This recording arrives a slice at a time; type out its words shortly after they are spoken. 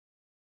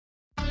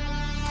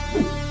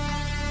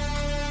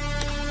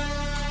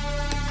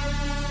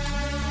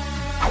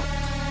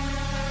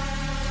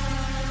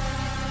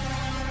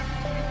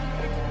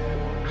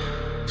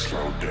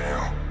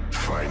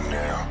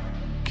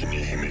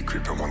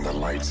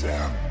lights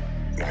out.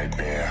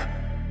 Nightmare,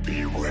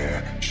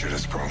 beware. Should've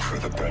sprung for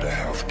the better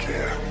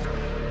healthcare.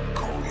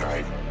 Cold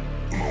night,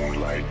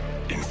 moonlight,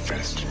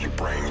 infesting your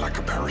brain like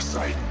a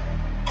parasite.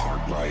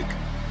 Heart like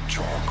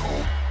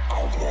charcoal,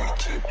 I want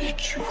to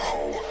eat you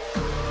whole.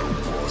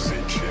 The walls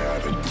they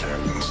chatter,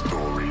 telling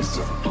stories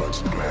of blood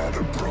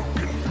splatter,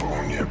 broken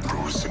bone, yeah,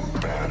 bruised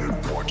and battered.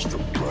 Watch the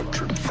blood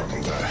drip from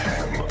the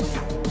hammer.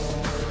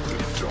 The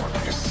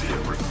darkness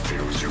here, it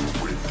fills you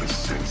with a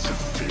sense of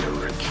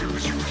fear. It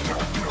kills you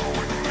not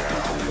knowing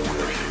now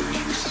we're here.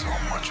 You so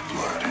much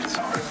blood, it's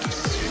hard to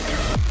see.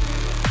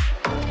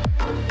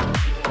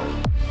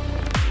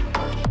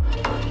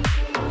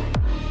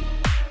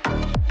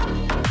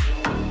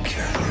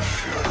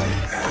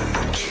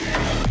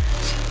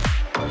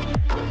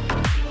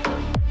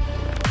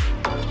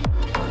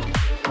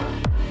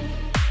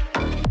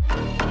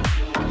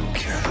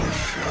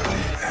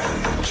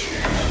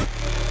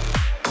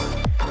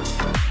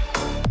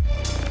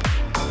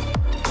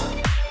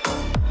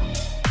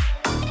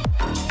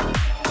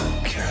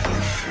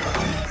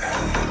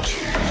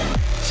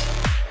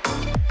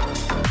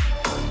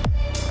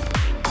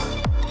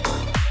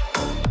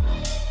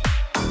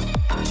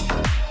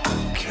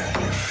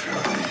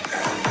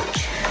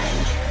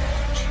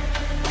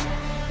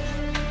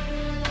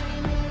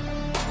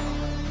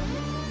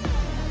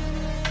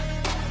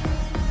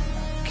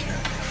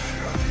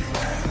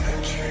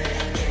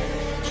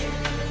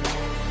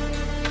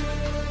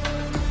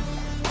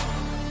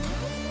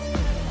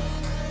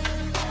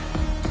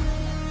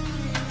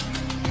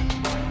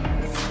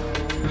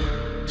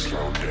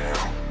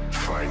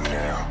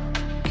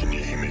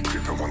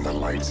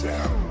 Lights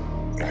out,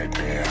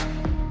 nightmare,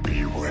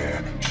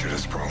 beware. Should've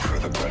sprung for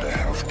the better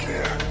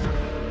healthcare.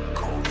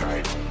 Cold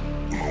night,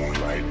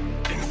 moonlight,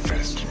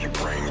 infesting your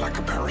brain like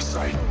a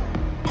parasite.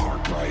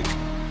 Heart like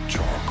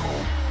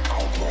charcoal, I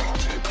want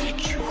to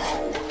eat you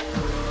whole.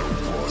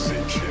 The walls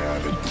they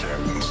chatter,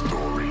 telling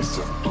stories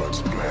of blood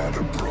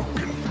splatter,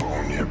 broken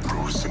bone, yeah,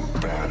 bruised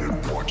and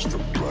battered. Watch the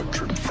blood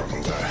drip from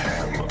the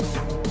hammer.